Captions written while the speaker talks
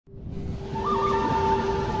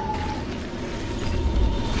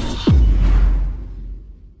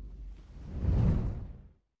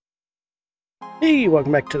Hey,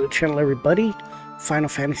 welcome back to the channel, everybody. Final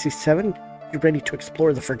Fantasy VII. You ready to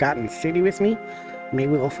explore the Forgotten City with me?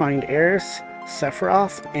 Maybe we'll find Aeris,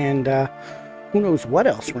 Sephiroth, and who knows what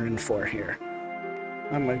else we're in for here.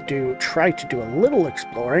 I'm gonna try to do a little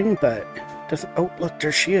exploring, but doesn't. Oh, look,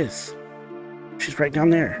 there she is. She's right down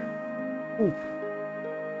there. Ooh.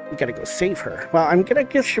 We gotta go save her. Well, I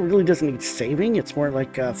guess she really doesn't need saving. It's more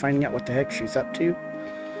like finding out what the heck she's up to.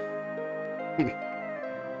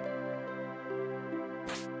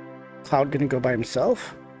 Cloud gonna go by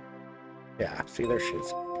himself? Yeah, see, there she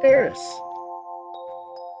is. Aeris!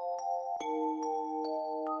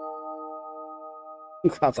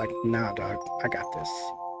 And Cloud's like, nah, dog, I got this.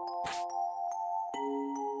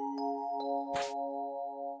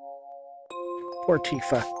 Poor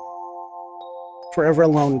Tifa. Forever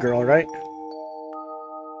alone, girl, right?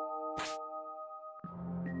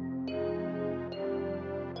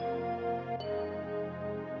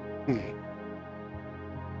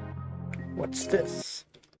 What's this?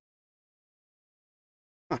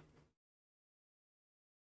 Huh.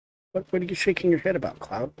 What are you shaking your head about,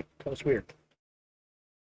 Cloud? That was weird.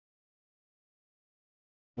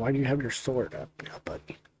 Why do you have your sword up now,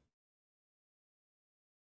 buddy?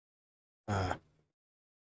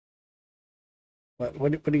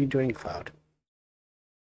 What are you doing, Cloud?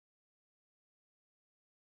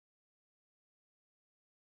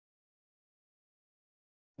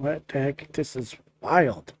 What the heck? This is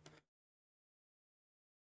wild.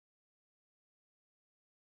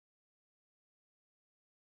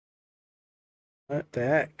 What the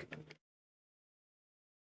heck?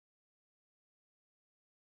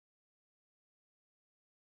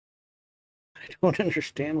 I don't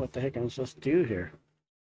understand what the heck I'm supposed to do here.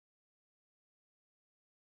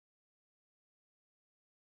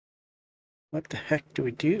 What the heck do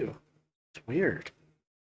we do? It's weird.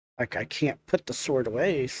 Like, I can't put the sword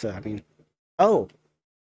away, so, I mean... Oh!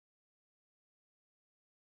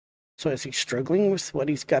 So is he struggling with what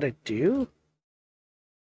he's got to do?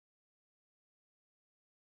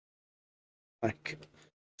 Like,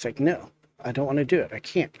 it's like, no, I don't want to do it. I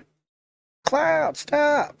can't. Cloud,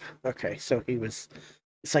 stop! Okay, so it's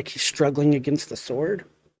like he's struggling against the sword?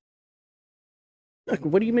 Look,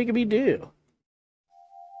 what are you making me do?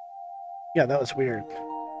 Yeah, that was weird.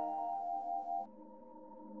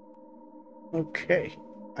 Okay.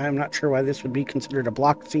 I'm not sure why this would be considered a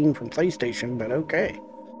block scene from PlayStation, but okay.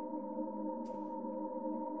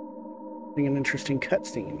 An interesting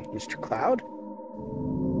cutscene, Mr. Cloud.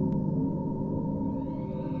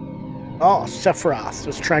 Oh, Sephiroth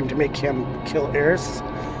was trying to make him kill Aeris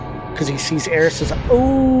because he sees Aeris as a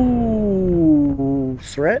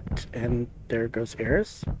threat, and there goes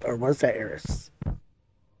Aeris. Or was that Aeris?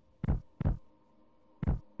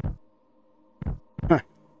 Huh.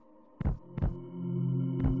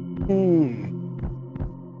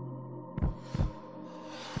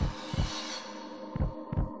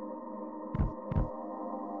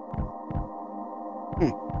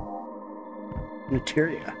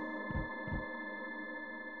 Materia.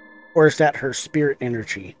 Or is that her spirit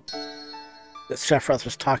energy that Sephiroth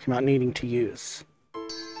was talking about needing to use?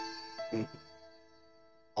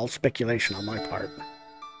 All speculation on my part.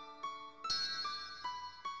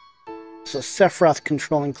 So Sephiroth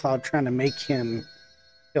controlling Cloud, trying to make him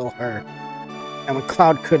kill her. And when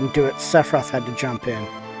Cloud couldn't do it, Sephiroth had to jump in.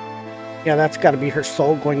 Yeah, that's got to be her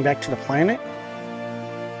soul going back to the planet.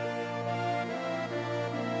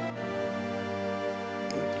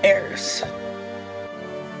 Aeris.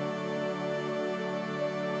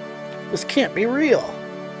 This can't be real.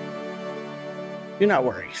 Do not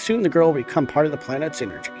worry. Soon the girl will become part of the planet's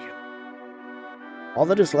energy. All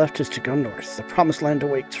that is left is to go north. The promised land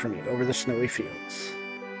awaits for me over the snowy fields.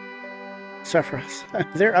 Sephiroth,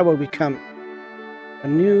 there I will become a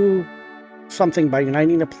new something by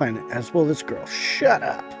uniting the planet, as will this girl. Shut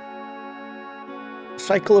up. The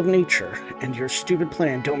cycle of nature and your stupid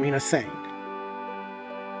plan don't mean a thing.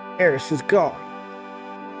 Aeris is gone.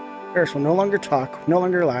 Aeris will no longer talk, no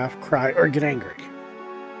longer laugh, cry, or get angry.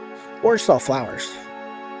 Or sell flowers.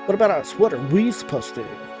 What about us? What are we supposed to do?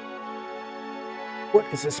 What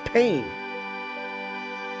is this pain?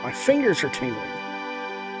 My fingers are tingling.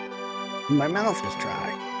 My mouth is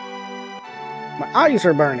dry. My eyes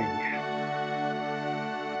are burning.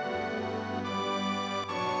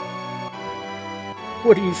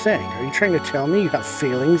 What are you saying? Are you trying to tell me you have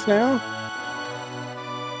feelings now?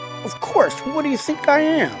 Of course, what do you think I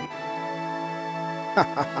am?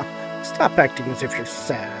 Stop acting as if you're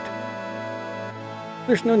sad.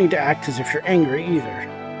 There's no need to act as if you're angry either.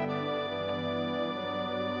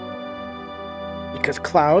 Because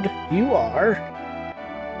Cloud, you are...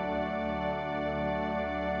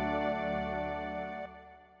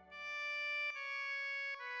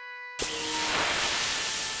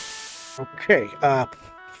 Okay,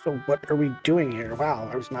 so what are we doing here? Wow,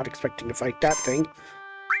 I was not expecting to fight that thing.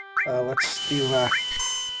 Let's do,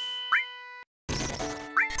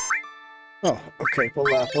 oh, okay,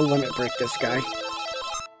 we'll limit break this guy.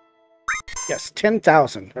 Yes,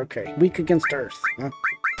 10,000. Okay, weak against Earth, huh?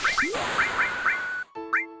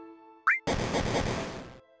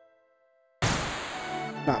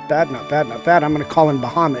 Not bad, not bad, not bad. I'm gonna call in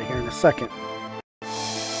Bahamut here in a second.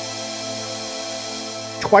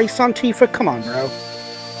 Twice on Tifa? Come on, bro.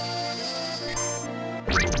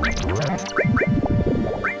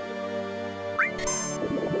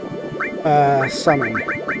 Summon.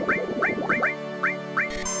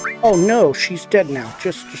 Oh no, she's dead now.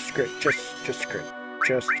 Just great. Just great.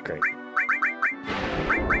 Just great.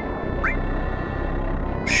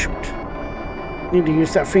 Shoot. Need to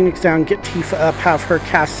use that Phoenix down, get Tifa up, have her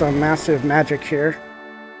cast some massive magic here.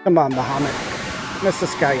 Come on, Bahamut. Mess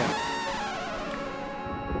this guy up.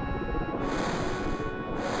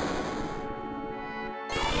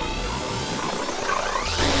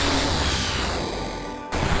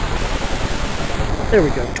 There we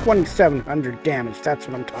go, 2,700 damage. That's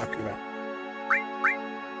what I'm talking about.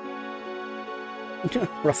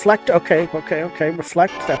 Reflect, okay.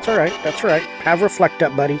 Reflect, that's alright, that's alright. Have reflect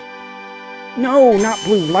up, buddy. No, not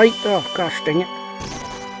blue light. Oh, gosh, dang it.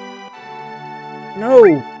 No.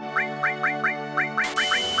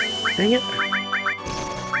 Dang it.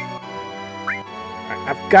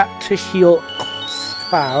 I've got to heal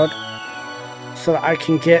Cloud so that I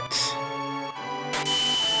can get...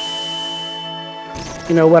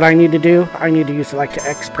 You know what I need to do? I need to use like an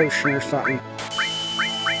X potion or something.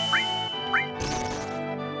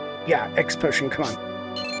 Yeah, X potion, come on.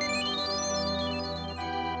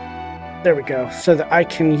 There we go. So that I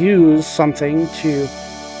can use something to...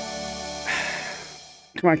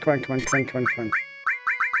 Come on. Come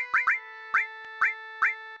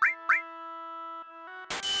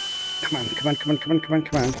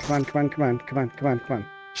on.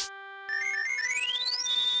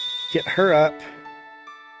 Get her up.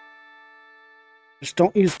 Just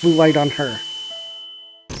don't use blue light on her.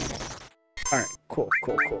 Alright, cool.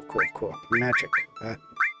 Magic.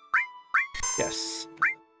 Yes.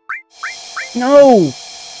 No!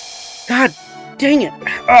 God dang it!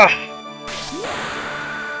 Ugh!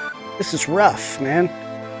 This is rough, man.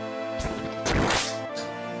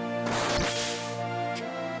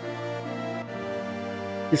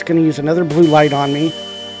 He's gonna use another blue light on me.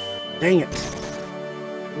 Dang it.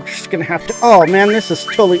 We're just gonna have to... Oh, man, this is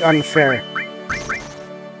totally unfair.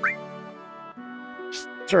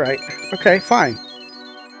 It's alright. Okay, fine.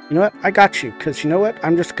 You know what? I got you, because you know what?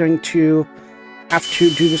 I'm just going to have to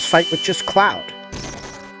do this fight with just Cloud.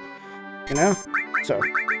 You know? So.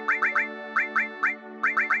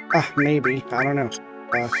 Maybe. I don't know.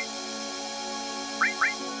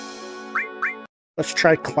 Let's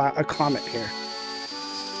try a Comet here.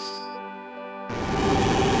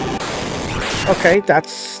 Okay,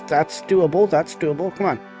 that's doable. That's doable. Come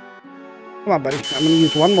on. Come on, buddy. I'm going to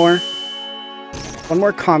use one more. One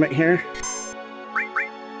more Comet here.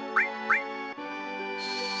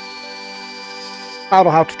 Cloud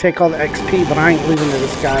will have to take all the XP, but I ain't losing to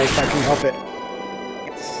this guy if I can help it.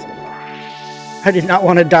 I did not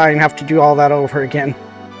want to die and have to do all that over again.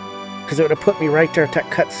 Because it would have put me right there at that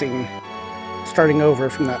cutscene. Starting over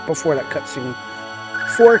from that, before that cutscene.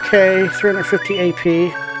 4K, 350 AP,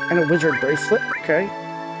 and a wizard bracelet. Okay.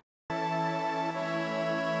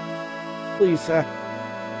 Please,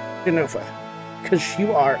 Jenova. Because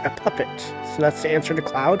you are a puppet. So that's the answer to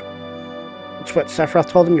Cloud. That's what Sephiroth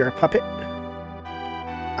told him, you're a puppet.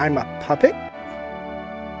 I'm a puppet?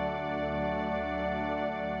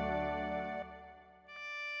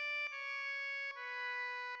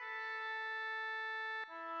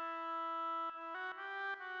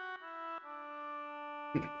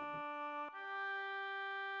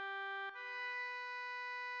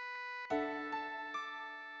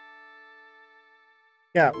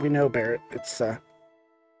 Yeah, we know, Barrett. It's,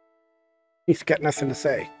 he's got nothing to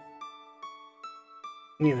say.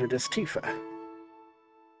 Neither does Tifa.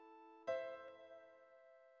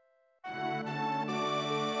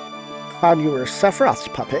 Cloud, you were Sephiroth's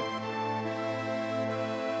puppet.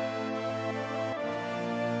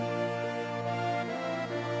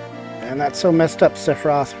 And that's so messed up,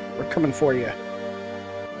 Sephiroth. We're coming for you.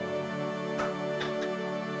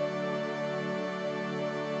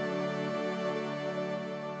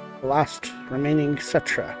 The last remaining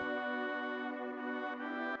Cetra.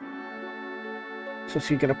 So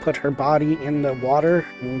she's gonna put her body in the water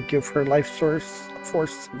and give her life force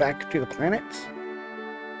back to the planet?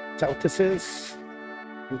 Is that what this is?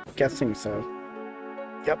 I'm guessing so.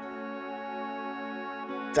 Yep.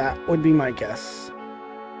 That would be my guess.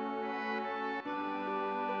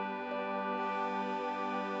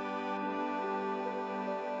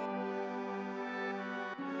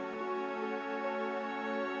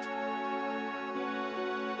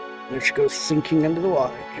 There she goes, sinking into the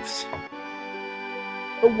waves.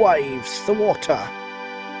 The waves, the water.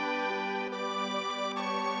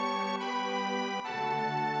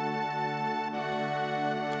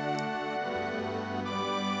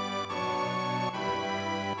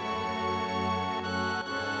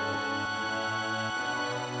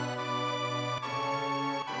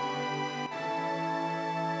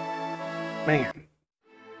 Man.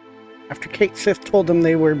 After Kate Sith told them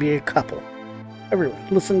they were be a couple. Everyone,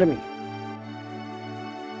 listen to me.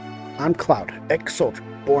 I'm Cloud, ex-soldier,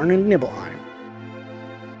 born in Nibelheim.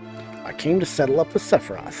 I came to settle up with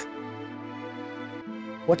Sephiroth.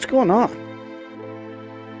 What's going on?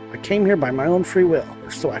 I came here by my own free will,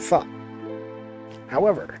 or so I thought.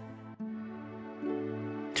 However,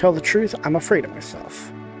 to tell the truth, I'm afraid of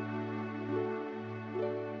myself.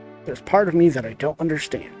 There's part of me that I don't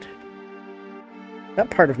understand. That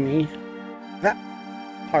part of me, that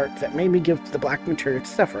made me give the black materia to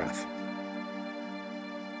Sephiroth.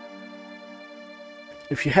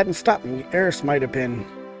 If you hadn't stopped me, Aeris might have been...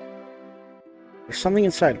 There's something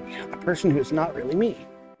inside of me, a person who is not really me.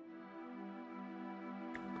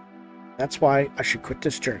 That's why I should quit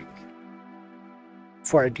this journey.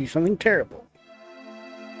 Before I do something terrible.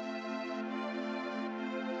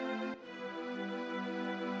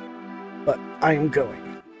 But I am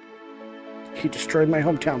going. He destroyed my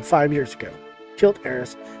hometown 5 years ago. Killed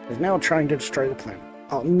Aeris, and is now trying to destroy the planet.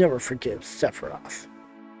 I'll never forgive Sephiroth.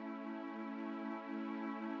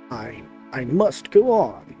 I must go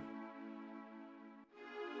on.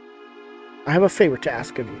 I have a favor to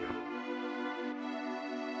ask of you.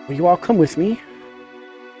 Will you all come with me?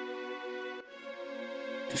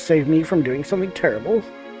 To save me from doing something terrible?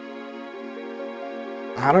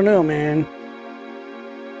 I don't know, man.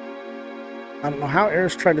 I don't know how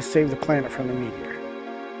Aeris tried to save the planet from the meteor.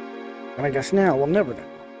 And I guess now we'll never know.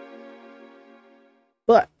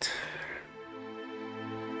 But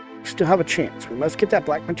we still have a chance. We must get that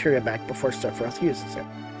black materia back before Sephiroth uses it.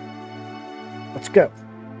 Let's go.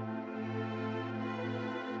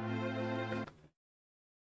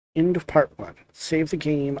 End of part 1. Save the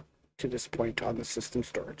game to this point on the system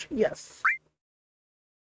storage. Yes.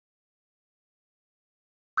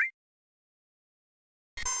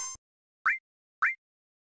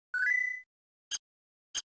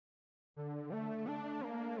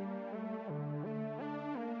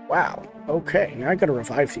 Wow. Okay, now I gotta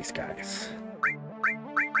revive these guys.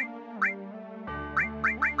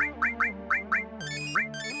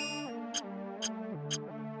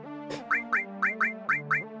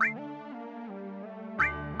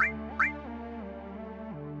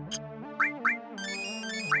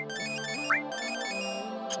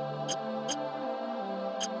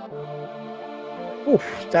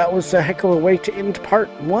 Oof, that was a heck of a way to end part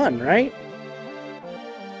 1, right?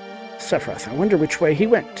 Sephiroth, I wonder which way he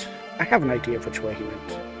went. I have an idea of which way he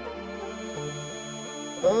went.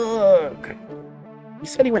 Ugh. He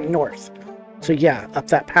said he went north. So yeah, up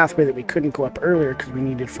that pathway that we couldn't go up earlier because we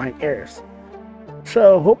needed to find Aeris.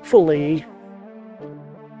 So hopefully...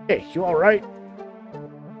 Hey, you alright?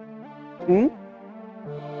 Hmm?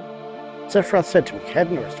 Sephiroth said to me,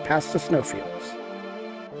 head north, past the snowfields.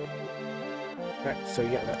 Right, so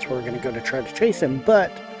yeah, that's where we're going to go to try to chase him,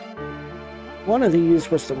 but... One of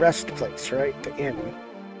these was the rest place, right? The inn.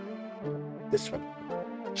 This one.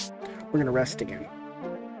 We're going to rest again.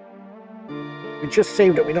 We just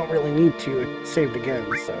saved it. We don't really need to save it again,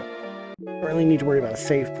 so... Don't really need to worry about a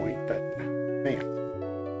save point, but... Man.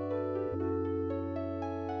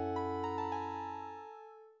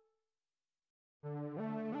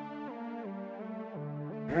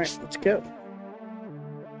 Alright, let's go.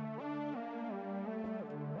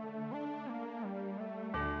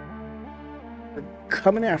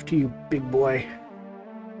 Coming after you, big boy.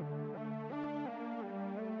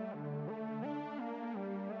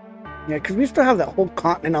 Yeah, because we still have that whole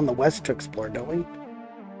continent on the west to explore, don't we?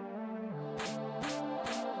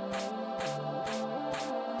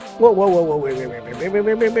 Whoa, whoa, whoa, whoa,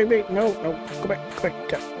 wait. No, go back,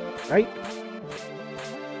 right?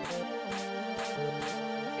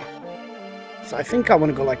 So I think I want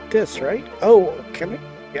to go like this, right? Oh, can I?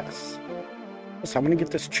 Yes. So I'm going to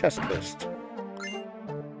get this chest burst.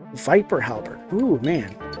 Viper Halberd. Ooh,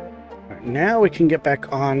 man. Right, now we can get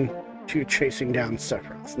back on to chasing down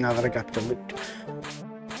Sephiroth, now that I got the loot.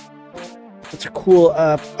 It's a cool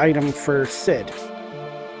item for Sid.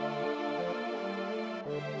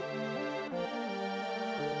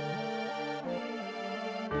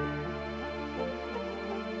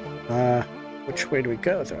 Which way do we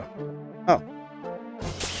go, though? Oh.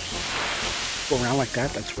 Go around like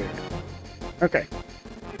that? That's weird. Okay.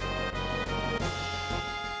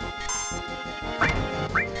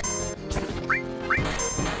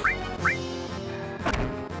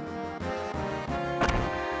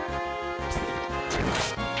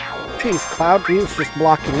 Jeez, Cloud is just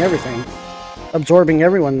blocking everything. Absorbing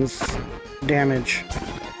everyone's damage.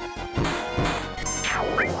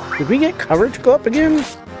 Did we get coverage go up again?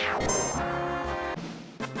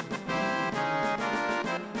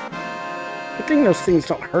 Good thing those things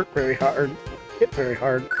don't hurt very hard. Hit very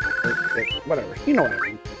hard. Or whatever. You know what I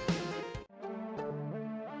mean.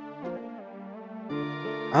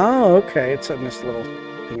 Oh, okay. It's in this little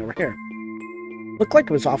thing over here. Looked like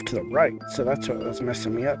it was off to the right, so that's what was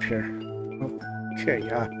messing me up here. Okay,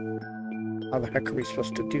 yeah. How the heck are we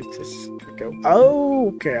supposed to do this? To go? Oh,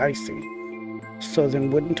 okay, I see. So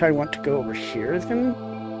then wouldn't I want to go over here then?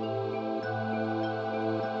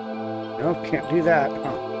 No, can't do that,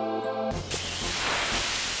 huh?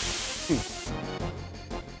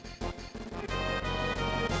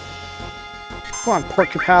 Come on,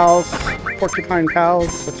 porcupine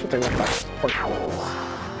pals. That's what they look like, porcupines.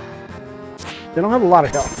 They don't have a lot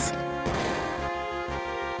of health.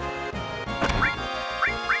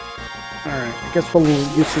 Alright, I guess we'll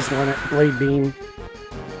use his blade beam.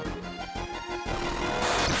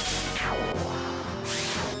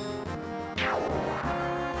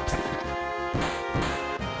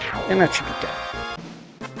 And that should be dead.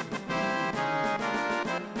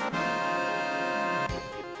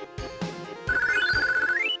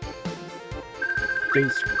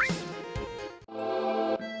 Daisies.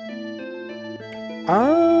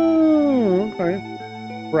 Oh, okay.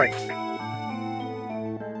 Right.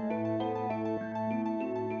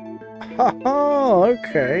 Oh,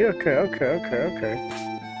 okay.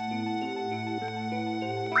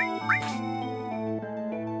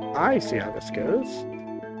 I see how this goes.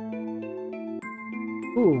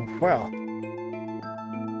 Ooh, well.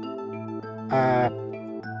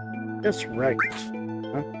 That's right.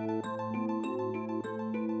 Huh?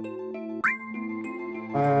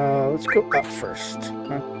 Let's go up first.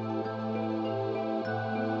 Huh?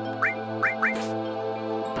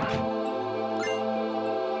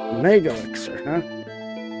 Mega elixir, huh?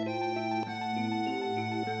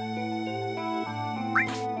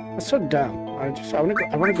 That's so dumb. I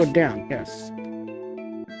wanna go down, yes.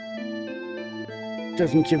 It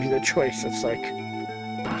doesn't give you the choice. It's like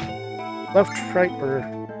left, right, or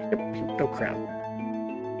yep, no crap.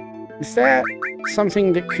 Is that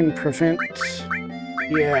something that can prevent?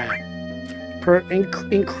 Yeah.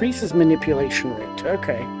 Increases manipulation rate.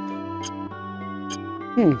 Okay.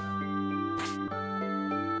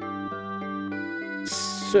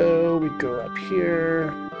 So we go up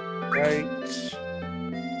here, right,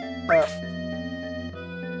 up,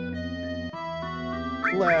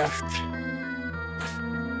 left.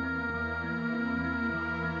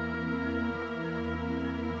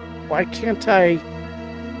 Why can't I?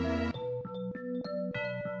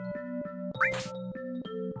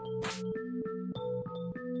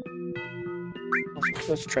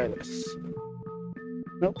 Let's try this.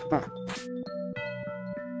 Nope, huh.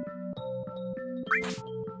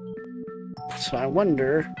 So I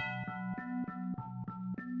wonder...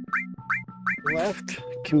 Left?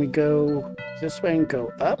 Can we go this way and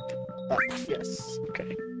go up? Up, yes.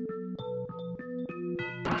 Okay.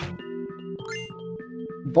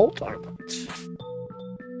 Bolt armament.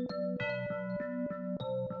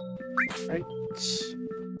 Right.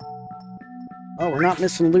 Oh, we're not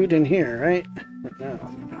missing loot in here, right? No.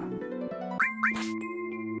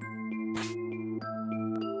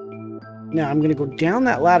 Now I'm gonna go down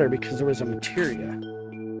that ladder because there was a materia.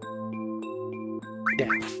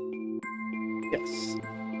 Down. Yes.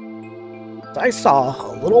 So I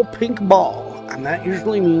saw a little pink ball, and that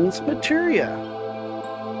usually means materia.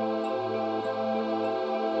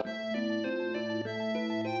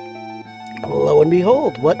 Lo and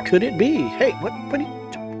behold, what could it be? Hey, what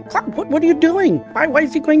are you doing? Why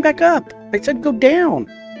is he going back up? I said go down.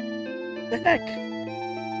 What the heck?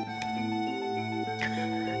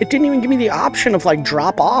 It didn't even give me the option of like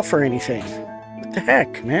drop off or anything. What the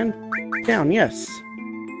heck, man? Down, yes.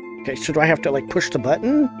 Okay, so do I have to like push the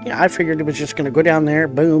button? Yeah, I figured it was just gonna go down there,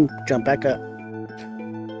 boom, jump back up.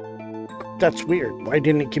 That's weird. Why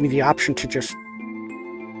didn't it give me the option to just,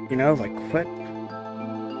 you know, like what?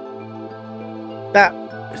 That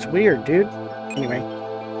is weird, dude. Anyway,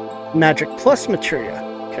 magic plus materia.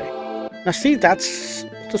 Okay. Now see, that's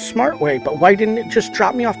the smart way, but why didn't it just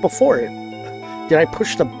drop me off before it? Did I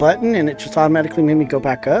push the button and it just automatically made me go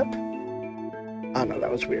back up? I don't know,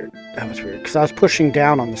 that was was weird. That was weird, because I was pushing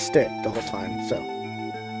down on the stick the whole time, so...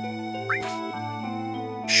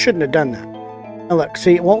 Shouldn't have done that. Now look,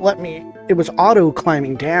 see, it won't let me... It was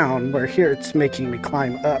auto-climbing down, where here it's making me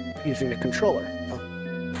climb up using the controller. Oh.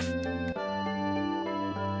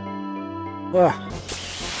 Ugh.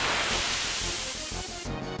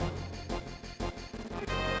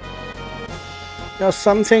 You know,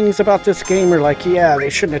 some things about this game are like, yeah,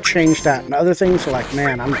 they shouldn't have changed that, and other things are like,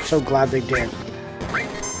 man, I'm so glad they did.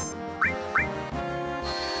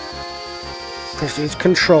 Because these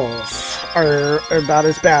controls are about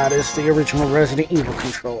as bad as the original Resident Evil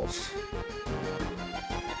controls.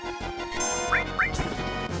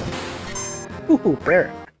 Ooh,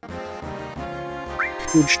 Barret.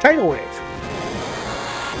 Huge tidal wave.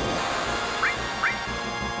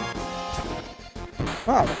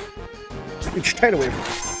 Wow. Huge tidal wave.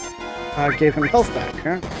 Gave him health back,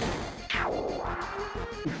 huh?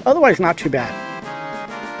 Otherwise, not too bad.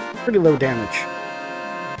 Pretty low damage.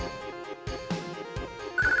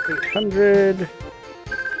 800.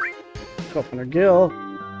 1200 gil.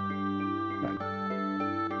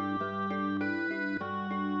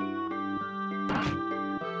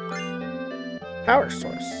 Power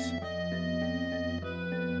source.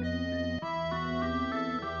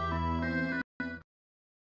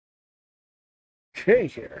 Okay,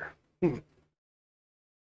 here.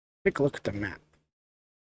 Take a look at the map.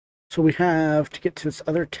 So we have to get to this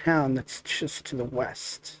other town that's just to the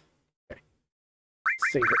west. Okay.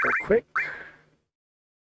 Let's save it real quick.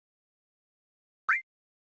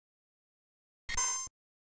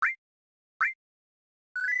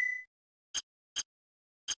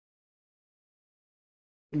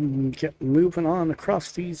 Get moving on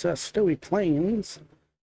across these snowy plains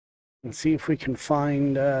and see if we can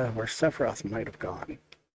find where Sephiroth might have gone.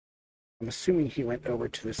 I'm assuming he went over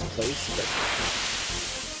to this place, but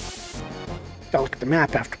gotta look at the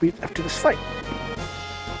map after this fight.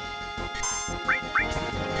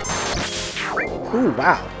 Ooh,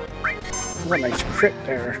 wow. That's a nice crit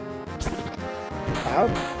there. Wow.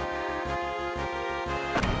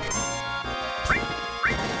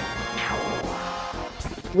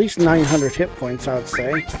 At least 900 hit points, I would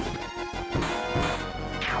say.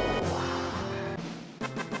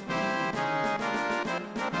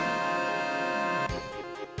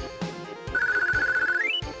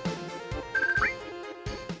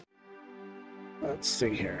 Let's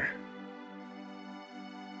see here.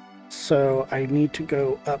 So I need to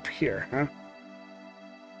go up here, huh?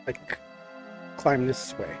 Like, climb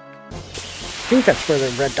this way. I think that's where the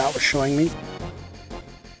red dot was showing me.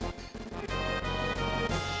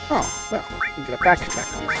 Oh, well, we get a back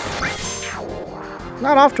attack on this.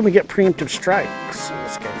 Not often we get preemptive strikes in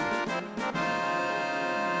this game.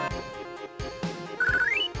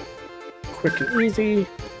 Quick and easy.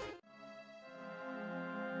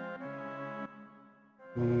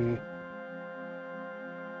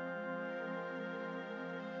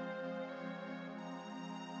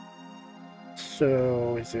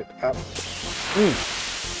 So, is it up?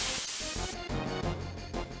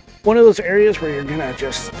 One of those areas where you're gonna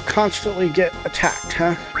just constantly get attacked,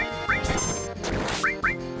 huh?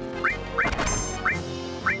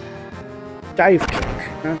 Dive kick,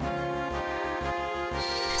 huh?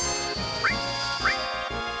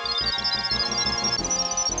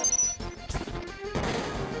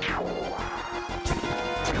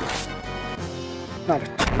 Not a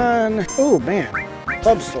ton. Oh man,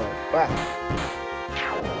 club sword. Wow.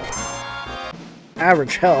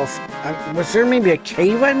 Average health. Was there maybe a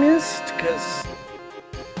cave I missed? Because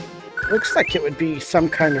it looks like it would be some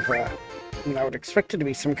kind of a... I would expect it to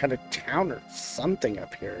be some kind of town or something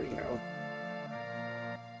up here, you know.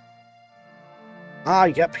 Ah,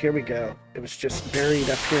 yep, here we go. It was just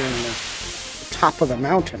buried up here in the top of the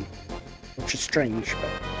mountain, which is strange,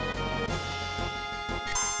 but...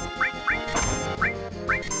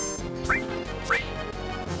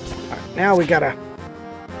 Alright, now we gotta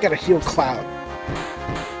heal Cloud.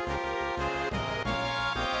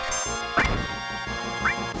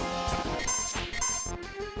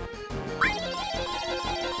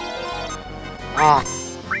 Ah.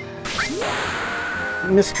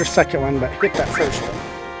 Missed her second one, but hit that first one.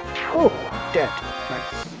 Oh, dead.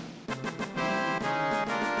 Nice.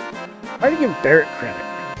 Why do you give Barret credit?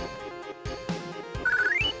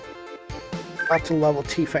 About to level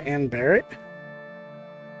Tifa and Barret.